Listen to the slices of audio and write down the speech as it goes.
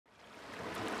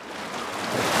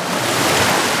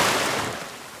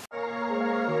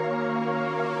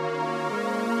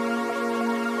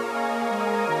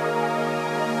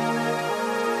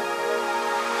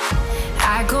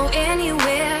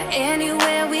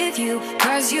you,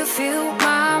 cause you feel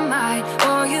my mind,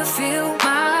 or you feel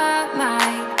my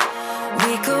mind.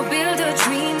 We could build a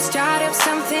dream, start up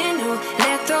something new.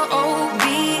 Let the old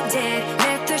be dead,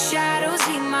 let the shadows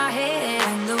leave my head.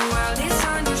 And the world is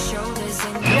on your shoulders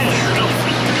and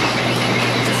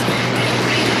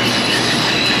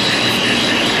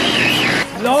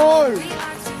no!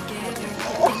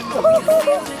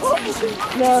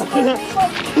 No!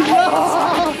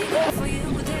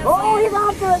 Oh, he's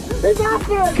after it! He's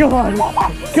after it! Come on!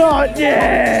 Come on!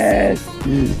 Yes!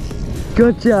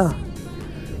 Gotcha!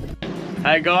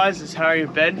 Hey guys, it's Harry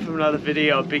and Ben from another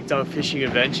video of Big Dog Fishing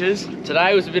Adventures.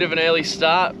 Today was a bit of an early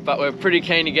start, but we're pretty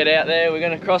keen to get out there. We're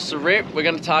going to cross the rip. We're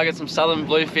going to target some southern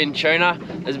bluefin tuna.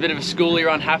 There's a bit of a schoolie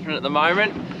run happening at the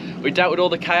moment. We dealt with all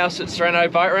the chaos at Sereno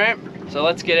boat ramp, so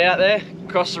let's get out there,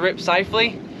 cross the rip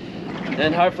safely,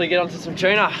 and hopefully get onto some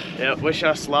tuna. Yeah, wish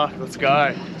us luck. Let's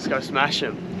go. Let's go smash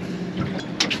them.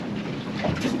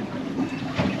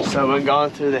 So when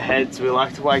going through the heads, we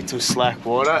like to wait till slack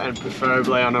water and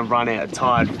preferably on a run out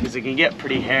tide, because it can get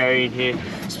pretty hairy in here,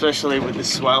 especially with the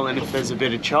swell and if there's a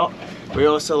bit of chop. We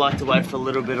also like to wait for a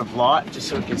little bit of light just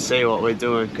so we can see what we're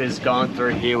doing, because going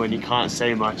through here when you can't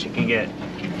see much, it can get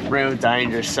real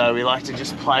dangerous. So we like to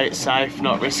just play it safe,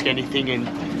 not risk anything,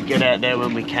 and get out there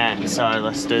when we can. So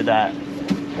let's do that.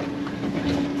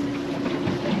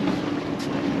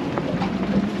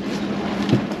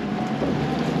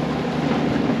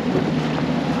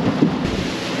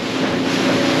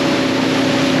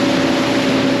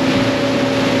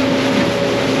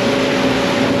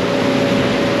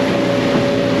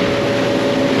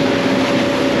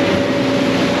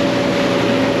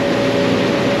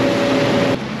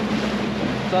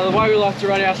 So the way we like to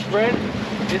run our spread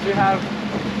is we have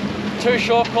two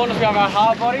short corners, we have our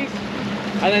hard bodies,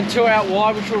 and then two out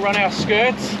wide which will run our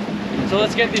skirts. So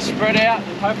let's get this spread out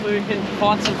and hopefully we can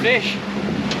find some fish.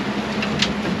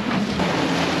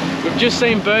 We've just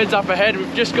seen birds up ahead,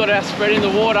 we've just got our spread in the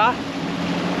water.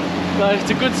 So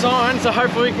it's a good sign, so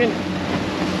hopefully we can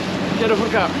get a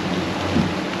hook up.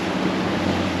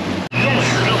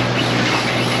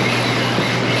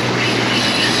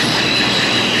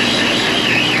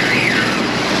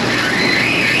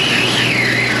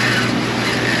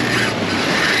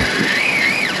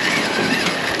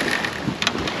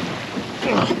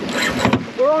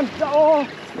 We're on! Oh!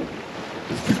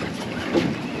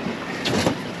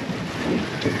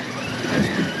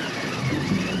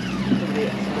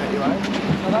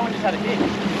 So that one just had a hit.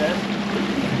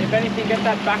 If anything, get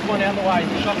that back one out of the way.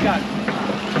 The shotgun.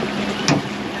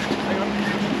 Hang on.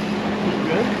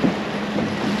 Good.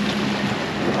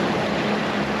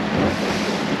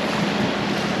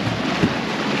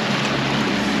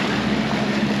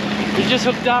 He's just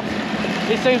hooked up.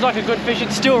 This seems like a good fish.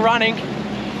 It's still running.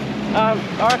 I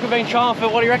reckon we've been trying for,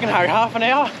 what do you reckon, Harry, half an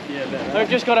hour? Yeah, about right. We've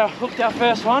just got hooked our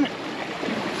first one.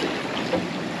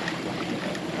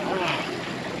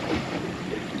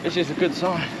 This is a good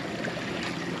sign.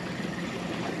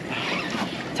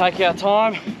 Take our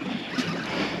time.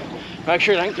 Make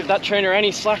sure you don't give that tuna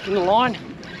any slack in the line.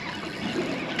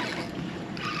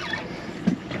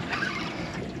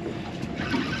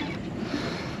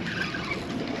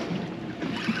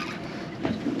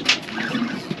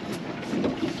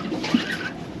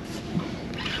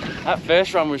 That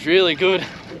first run was really good.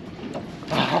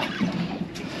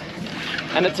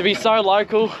 And it to be so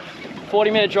local,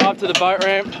 40-minute drive to the boat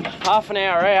ramp, half an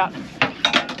hour out,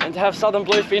 and to have southern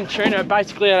bluefin tuna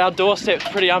basically at our doorstep,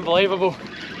 pretty unbelievable.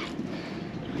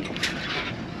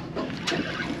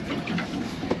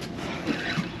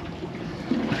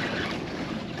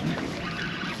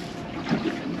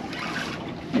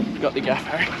 Got the gaff,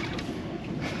 Harry.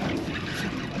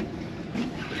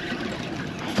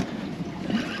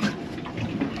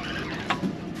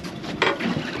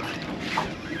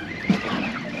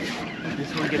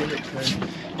 Get a hit too.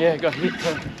 Yeah, got hit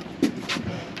too.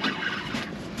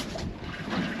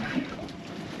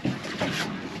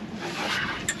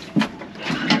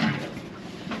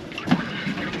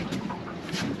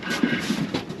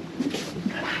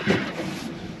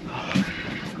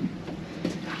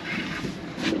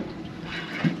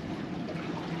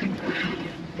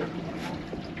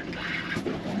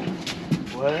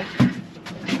 Were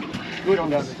good on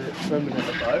that. Was it swimming in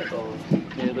the boat or?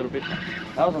 Yeah, a little bit.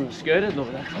 That was on the skirted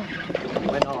look that time.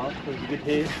 Went off, it was a good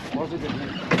hit. Was a good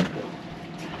hit.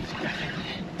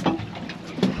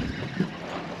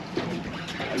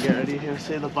 Get ready, he'll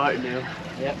see the boat now.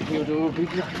 Yep, he'll do a big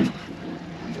one.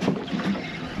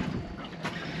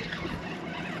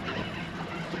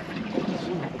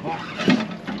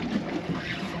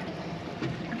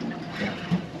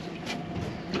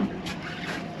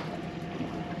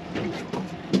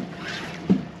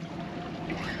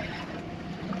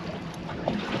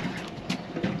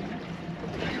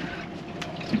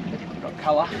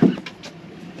 colour.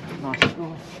 Nice.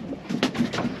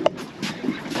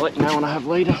 I'll let you know when I have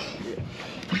leader.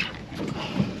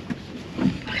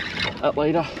 That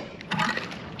leader.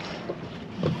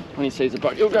 When he sees the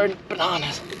boat, he'll go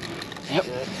bananas. Yep.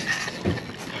 Yeah.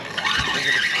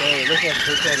 Look how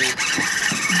quick that is.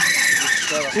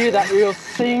 Hear that reel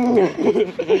sing.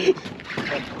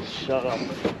 Shut up.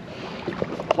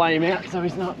 Play him out so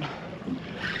he's not.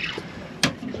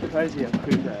 Crazy how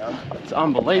quick they are. It's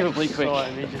unbelievably quick.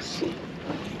 And he just...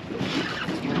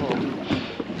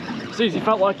 As soon as he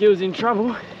felt like he was in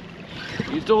trouble,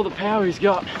 he used all the power he's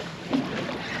got.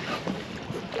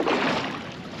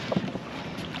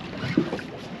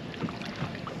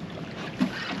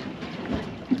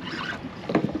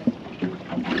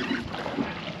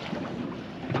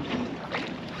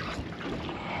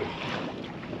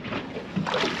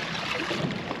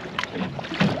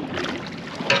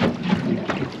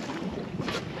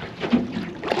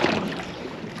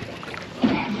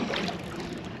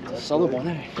 Solid one,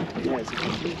 eh? Yeah, it's a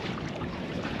good shit.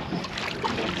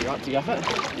 You right to gaff it?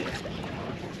 Yeah.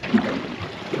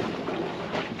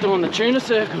 Doing the tuna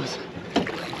circles.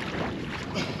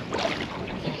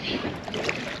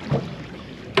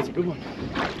 It's a good one.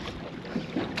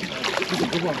 It's a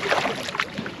good one.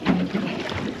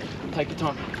 Take your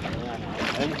time.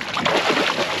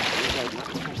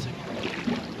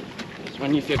 Just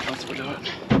when you feel comfortable, do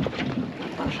it.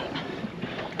 Brush it.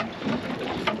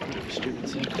 Stupid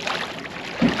circle.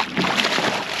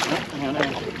 Hang on.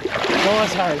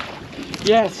 Nice, Harry.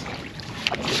 Yes.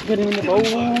 Get him in the boat.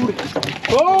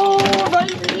 Oh,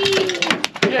 baby!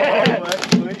 Yeah!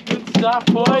 Good stuff,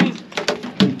 boys.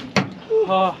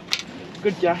 Oh,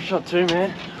 good gaff shot too,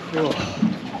 man.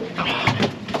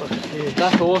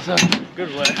 That's awesome.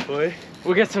 Good work, boy.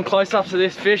 We'll get some close-ups of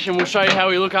this fish and we'll show you how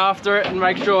we look after it and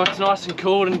make sure it's nice and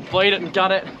cooled and bleed it and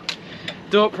gut it.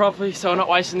 Do it properly so we're not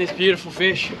wasting this beautiful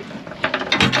fish.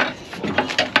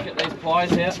 Get these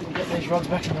pliers out and get these rods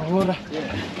back in the water.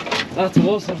 Yeah. That's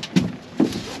awesome.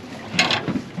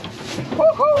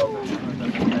 Woohoo!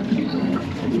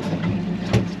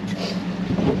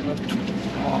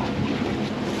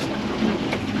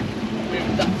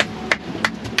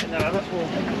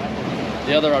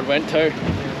 The other rod went too.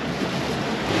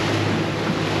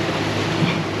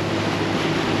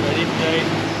 Ready, straight,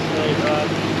 right.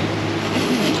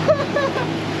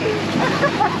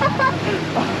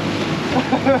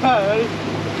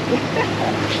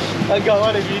 I got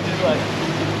one of you just like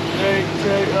straight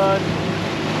on,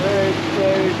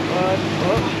 straight on.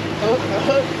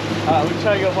 Alright, we'll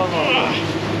try to go one more.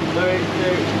 Straight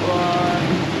on.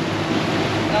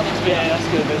 Yeah, that's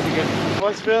good, that's good. I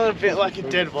was feeling a bit like a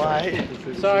dead weight.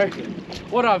 So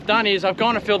what I've done is I've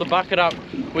gone to fill the bucket up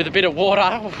with a bit of water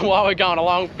while we're going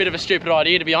along. Bit of a stupid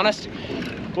idea, to be honest.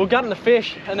 We're gutting the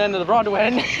fish and then the rod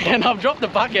went and I've dropped the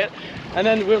bucket and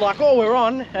then we're like, oh, we're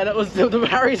on, and it was the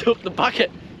Harry's hooked the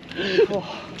bucket. Oh,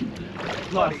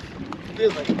 nice.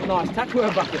 Nice, touch with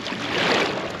a bucket.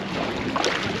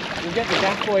 We'll get the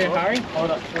gaff for you, Harry.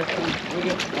 Hold up.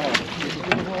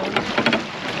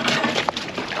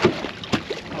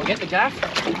 I'll get the gaff.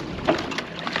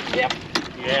 Yep.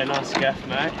 Yeah, nice gaff,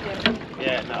 mate.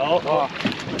 Yeah, no.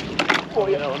 Oh,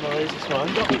 yeah, that one will lose this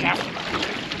one. Got the gaff.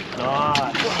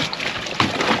 Nice.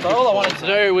 So all I wanted to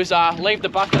do was leave the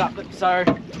bucket up so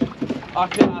I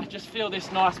can just fill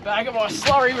this nice bag of my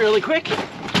slurry really quick.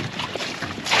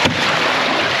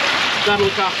 That'll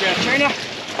look after our tuna.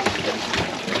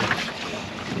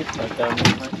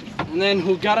 And then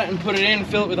we'll gut it and put it in and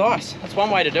fill it with ice. That's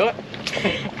one way to do it.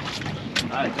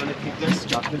 Alright, gonna kick this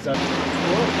chuckers up.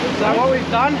 So what we've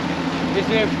done is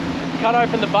we've cut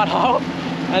open the butthole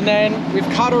and then we've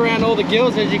cut around all the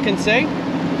gills, as you can see.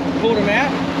 Pulled them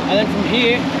out, and then from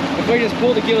here, if we just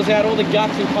pull the gills out, all the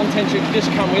guts and contents should just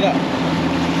come with it.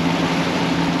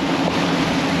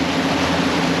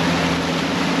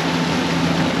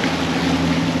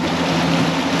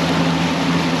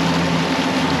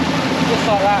 Just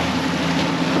like that.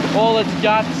 All its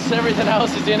guts, everything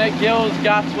else is in it, gills,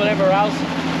 guts, whatever else.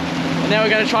 And now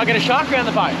we're going to try and get a shark around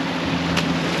the boat.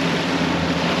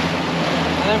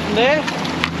 And then from there,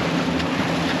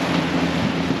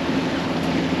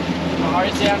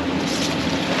 hose down.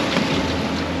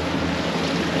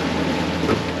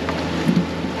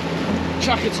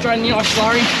 Chuck it straight in the ice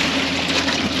slurry.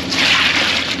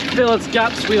 Fill its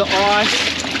guts with ice,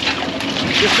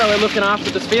 just so we're looking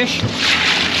after the fish.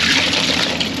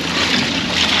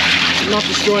 Not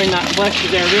destroying that flesh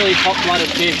because they're a really hot-blooded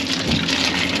fish.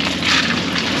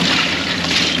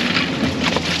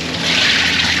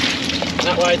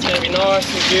 That way it's going to be nice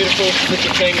and beautiful, lick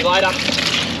your creamy later.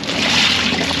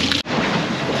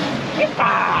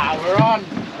 We're on.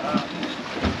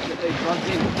 Get these fronts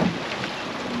in.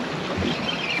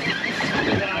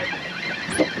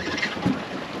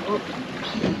 Oh,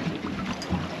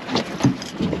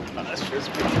 that's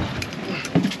crispy.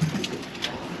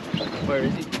 Where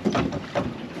is he?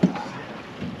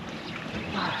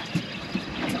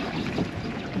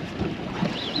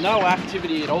 No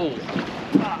activity at all.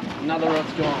 Another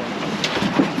rod's gone.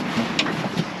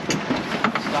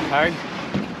 Stuff, Harry.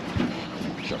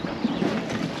 Shotgun.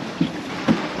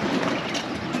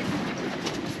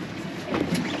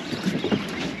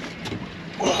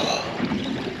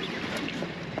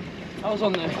 I was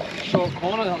on the short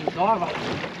corner on the diver.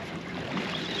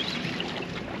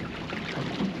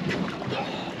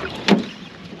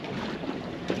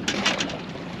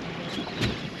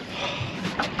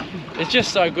 It's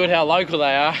just so good how local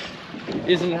they are,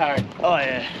 isn't it, Harry? Oh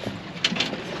yeah.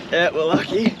 Yeah, we're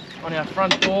lucky. On our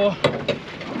front door.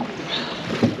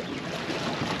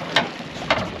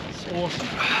 It's awesome.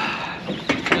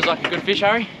 Feels like a good fish,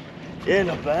 Harry? Yeah,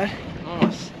 not bad.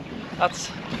 Nice.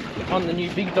 That's on the new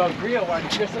Big Dog grill,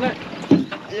 won't you, isn't it?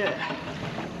 Yeah.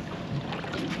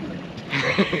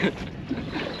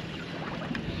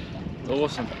 It's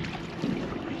awesome.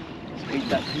 Let's eat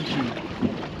that fishy.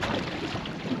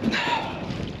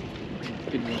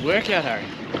 Bit of a workout, Harry.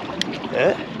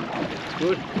 Yeah.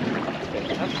 Good.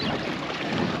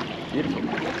 Beautiful.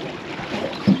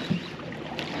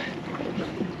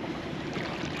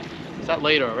 Is that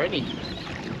leader already?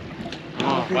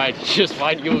 Oh, wait, just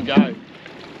wait, you'll go.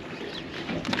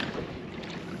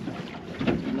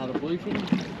 Another bluefin.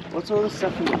 What's all this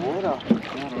stuff in the water? I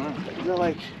don't know. Is that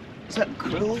like, is that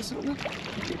krill or something?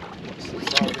 What's the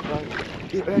side of the boat?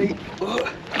 Get ready. Oh.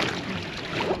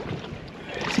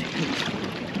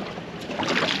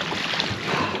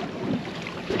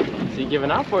 Is he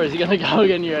giving up or is he going to go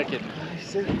again, you reckon?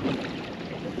 He's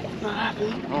not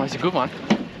happy. Oh, it's a good one.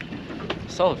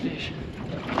 Solid fish.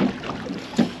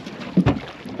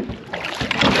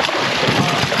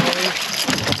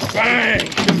 Bang!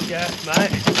 Good gaff,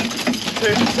 mate.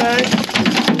 2%.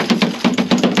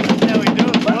 How we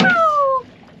doing, boys?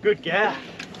 Good gaff.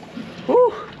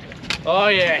 Woo! Oh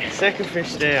yeah. Second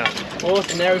fish down.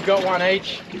 Awesome, now we've got one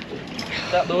each.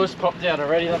 That lures popped out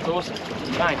already, that's awesome.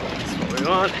 Bang. That's what we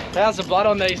want. How's the blood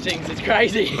on these things? It's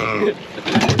crazy.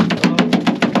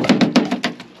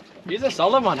 Here's a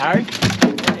solid one, Harry.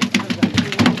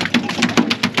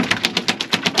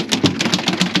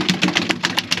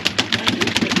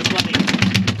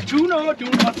 Tuna,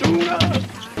 tuna, tuna.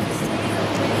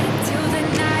 Till the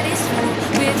night is through,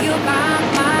 with you by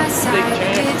my side,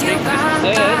 with you by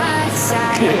my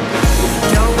side.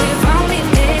 Though we've only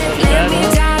lived, let me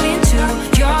dive into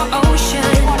your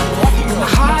ocean. My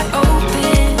heart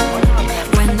open.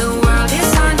 When the world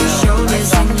is on your shoulders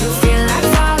and you feel like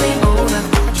falling over,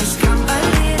 just come a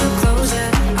little closer.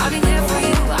 I'll be there for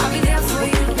you, I'll be there for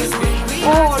you. 'Cause baby,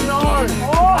 Oh no!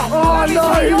 Oh no!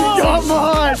 He's got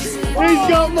mine! He's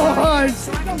got mine!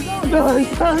 No,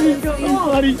 Sammy's got the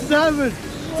bloody salmon!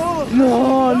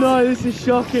 No, no, this is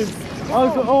shocking.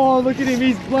 Oh, look at him,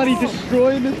 he's bloody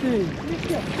destroying the thing.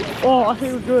 Oh, I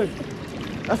think we're good.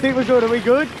 I think we're good. Are we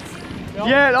good?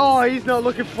 Yeah, oh, he's not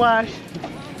looking flash.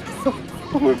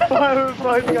 We've both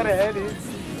got a head in.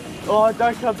 Oh,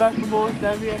 don't come back for more,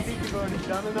 Sammy. I think you've already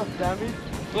done enough damage.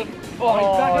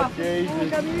 Oh,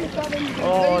 Jesus.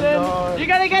 Oh, no. You're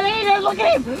gonna get eaten, look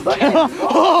at him! Look at him!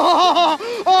 Oh,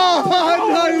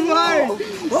 no way!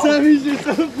 Sammy's just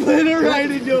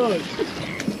obliterated yours.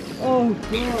 Oh,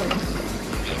 God.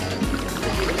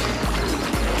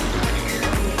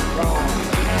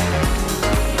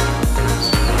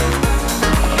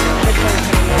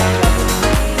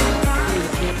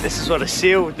 This is what a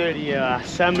seal will do to your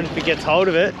salmon if it gets hold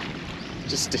of it.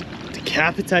 Just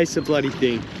decapitates the bloody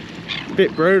thing.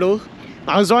 Bit brutal.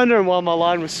 I was wondering why my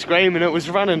line was screaming. It was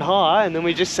running high, and then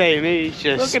we just see him. He's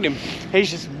just, Look at him. He's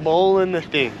just mauling the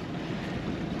thing.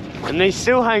 And he's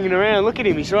still hanging around. Look at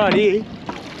him, he's right here.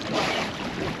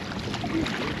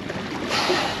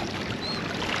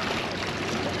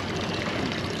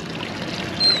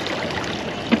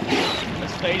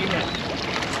 Let's feed him out.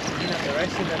 The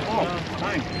rest of them. Oh,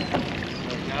 bang.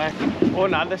 Okay. Oh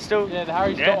no, they're still. Yeah, the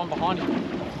Harry's got one behind him.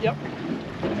 Yep.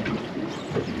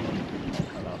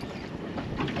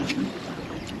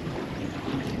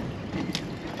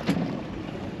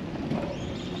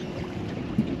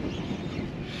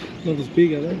 Not as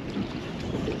big, are they?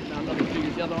 No, not as big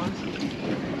as the other ones.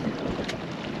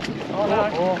 Oh no.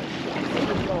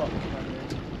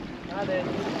 No, they're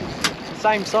the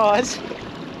same size.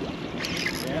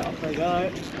 Yeah, off they go.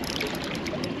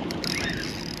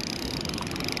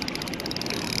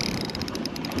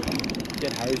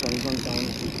 He's on going.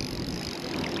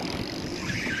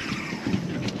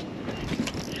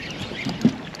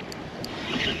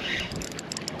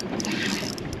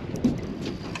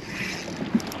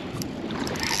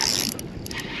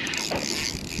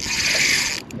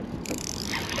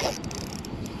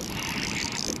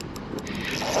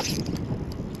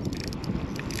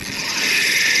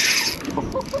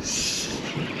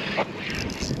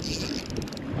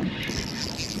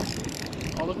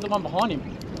 Oh, look at the one behind him.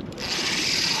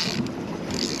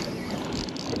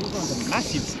 These ones are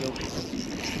massive still.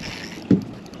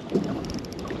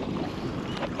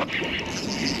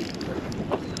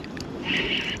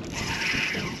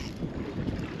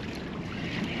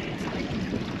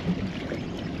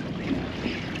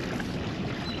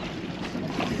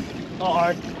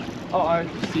 Uh-oh. Uh-oh.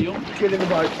 Seal. Get in the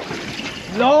boat.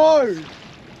 No!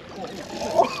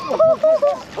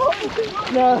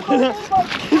 No!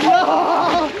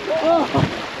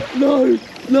 No!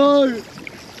 No!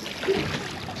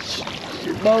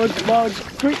 Marge,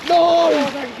 quick! No!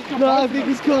 No, I think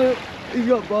he's got it. He's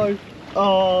got both.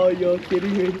 Oh, you're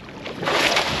kidding me.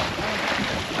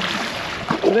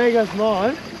 Well, there goes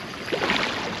mine.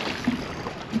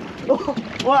 Oh,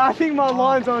 well, I think my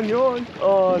line's on yours.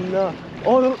 Oh no.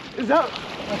 Oh, is that?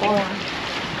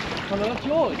 Oh, no, that's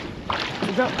yours.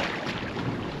 Is that?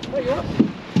 Is that yours?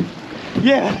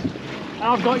 Yeah. And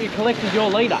I've got you collected your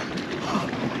leader.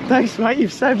 Thanks, mate.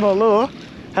 You've saved my lure.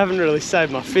 Haven't really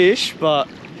saved my fish, but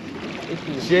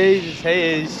Jesus, he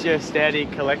is just out here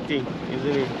collecting,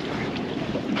 isn't he?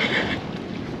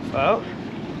 Well,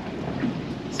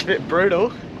 it's a bit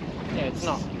brutal. Yeah, it's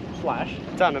not flash.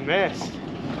 Done a mess.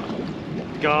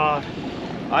 God,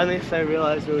 only if they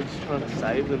realised we were just trying to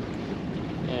save them.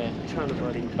 Yeah. Trying to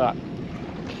bloody. But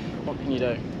what can you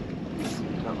do?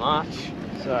 Not much.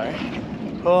 So,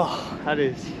 Oh, that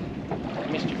is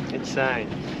mischief. insane.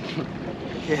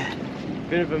 Yeah,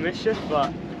 bit of a mischief,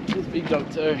 but It's a big dog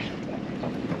too.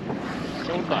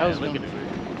 So what the hell's look going at him.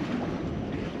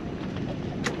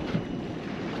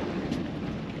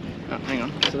 Oh, hang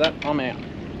on. So that, I'm out.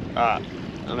 Alright,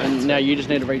 And now you just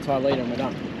need to retie leader and we're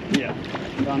done. yeah.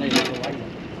 I need to wait.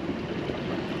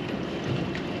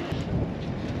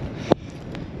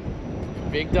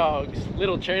 Big dogs.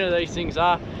 Little tuna these things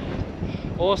are.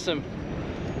 Awesome.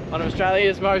 One of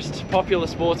Australia's most popular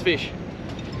sports fish.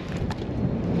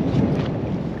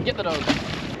 Get the dog.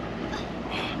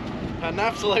 An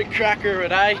absolute cracker of a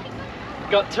day.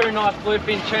 Got two nice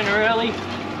bluefin tuna early.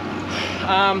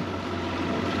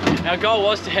 Our goal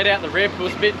was to head out the rip.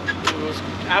 It was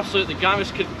absolutely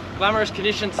glamorous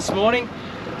conditions this morning.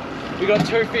 We got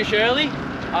two fish early.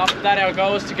 After that, our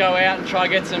goal was to go out and try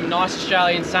get some nice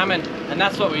Australian salmon, and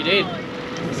that's what we did.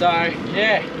 So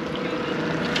yeah.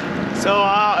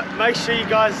 So make sure you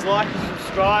guys like and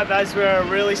subscribe, as we're a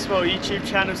really small YouTube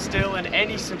channel still, and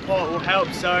any support will help.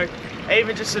 So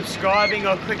even just subscribing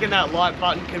or clicking that like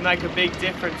button can make a big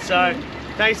difference. So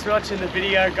thanks for watching the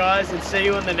video, guys, and see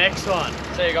you on the next one.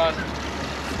 See you guys.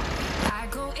 I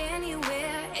go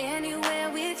anywhere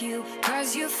with you,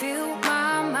 'cause you fill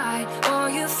my mind, or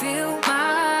you fill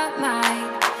my mind.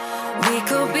 We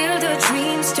could build a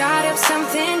dream, start up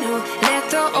something new, let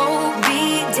the